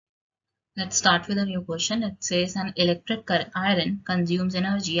Let's start with a new question. It says an electric iron consumes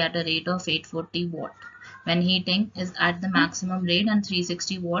energy at a rate of 840 watt when heating is at the maximum rate and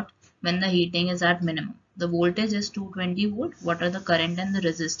 360 watt when the heating is at minimum. The voltage is 220 volt. What are the current and the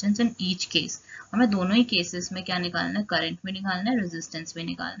resistance in each case? हमें दोनों ही cases में क्या निकालना है, current भी निकालना है, resistance भी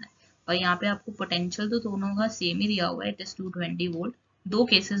निकालना है. और यहाँ पे आपको पोटेंशियल तो दोनों का सेम ही दिया हुआ है, इट इज 220 वोल्ट. दो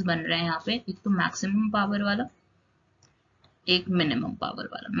केसेस बन रहे हैं यहाँ पे, एक तो मैक्सिमम पावर वाला, एक मिनिमम पावर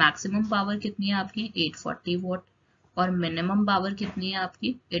वाला. मैक्सिमम पावर कितनी है आपकी 840 वॉट और मिनिमम पावर कितनी है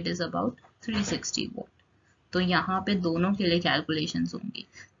आपकी, इट इज अबाउट 360 वॉट. तो यहाँ पे दोनों के लिए कैलकुलेशंस होंगी.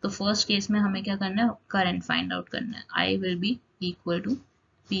 तो फर्स्ट केस में हमें क्या करना है, करंट फाइंड आउट करना है. I will be equal to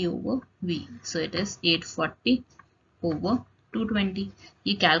P over V. So it is 840 over 220.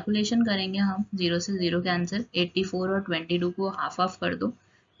 ये कैलकुलेशन करेंगे हम, 0 से 0 कैंसिल, 84 और 22 को हाफ हाफ कर दो.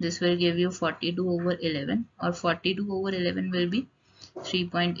 This will give you 42 over 11 और 42 over 11 will be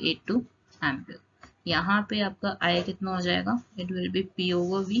 3.82 ampere. यहाँ पे आपका I कितना हो जाएगा, it will be P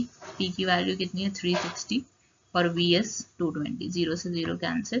over V. P की वैल्यू कितनी है 360 और V is 220. 0 से 0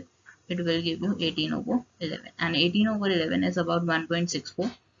 cancel, it will give you 18 over 11 and 18 over 11 is about 1.64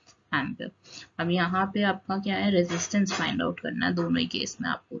 ampere. अब यहाँ पे आपका क्या है, रेजिस्टेंस फाइंड आउट करना है दोनों ही केस में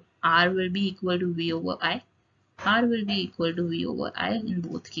आपको. R will be equal to V over I. R will be equal to V over I in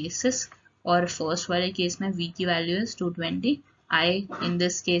both cases. और फर्स्ट वाले केस में V की value is 220, I in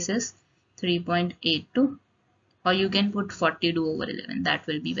this case is 3.82, or you can put 42 over 11. That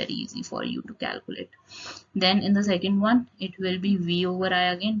will be very easy for you to calculate. Then in the second one, it will be V over I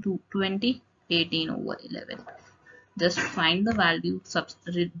again, 220, 18 over 11. Just find the value,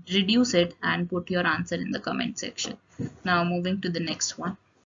 reduce it and put your answer in the comment section. Now moving to the next one.